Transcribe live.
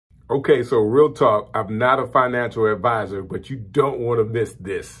Okay, so real talk, I'm not a financial advisor, but you don't want to miss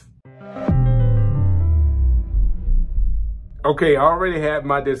this. Okay, I already had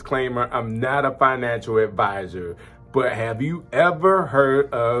my disclaimer. I'm not a financial advisor, but have you ever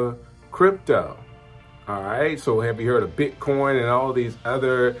heard of crypto? All right, so have you heard of Bitcoin and all these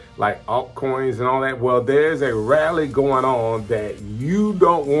other like altcoins and all that? Well, there's a rally going on that you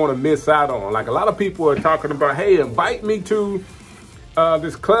don't want to miss out on. Like a lot of people are talking about, hey, invite me to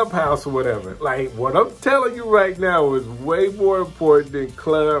this Clubhouse or whatever. Like what I'm telling you right now is way more important than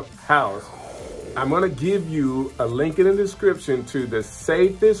Clubhouse. I'm going to give you a link in the description to the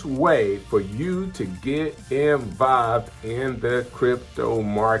safest way for you to get involved in the crypto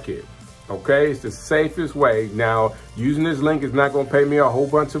market. Okay, it's the safest way. Now, using this link is not going to pay me a whole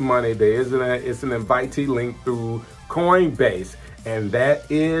bunch of money. It's an invitee link through Coinbase, and that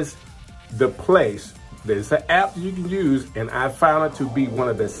is the place. There's an app you can use, and I found it to be one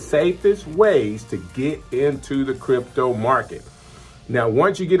of the safest ways to get into the crypto market. Now,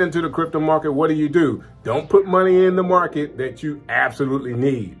 once you get into the crypto market, what do? Don't put money in the market that you absolutely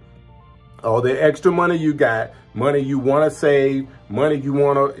need. All the extra money you got, money you want to save, money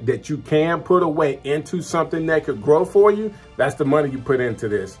that you can put away into something that could grow for you, that's the money you put into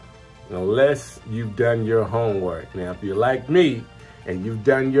this, unless you've done your homework. Now, if you're like me and you've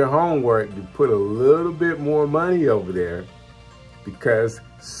done your homework, you put a little bit more money over there, because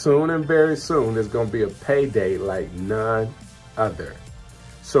soon and very soon there's going to be a payday like none other.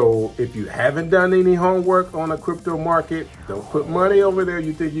 So if you haven't done any homework on the crypto market, don't put money over there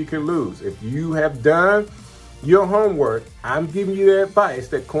you think you can lose. If you have done your homework, I'm giving you the advice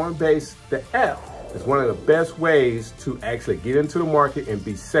that Coinbase, the app, is one of the best ways to actually get into the market and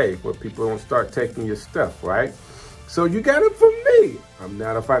be safe, where people don't start taking your stuff, right? So you got it from me. I'm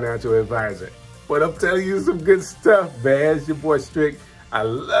not a financial advisor, but I'm telling you some good stuff, man. It's your boy Strick. I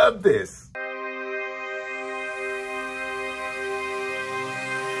love this.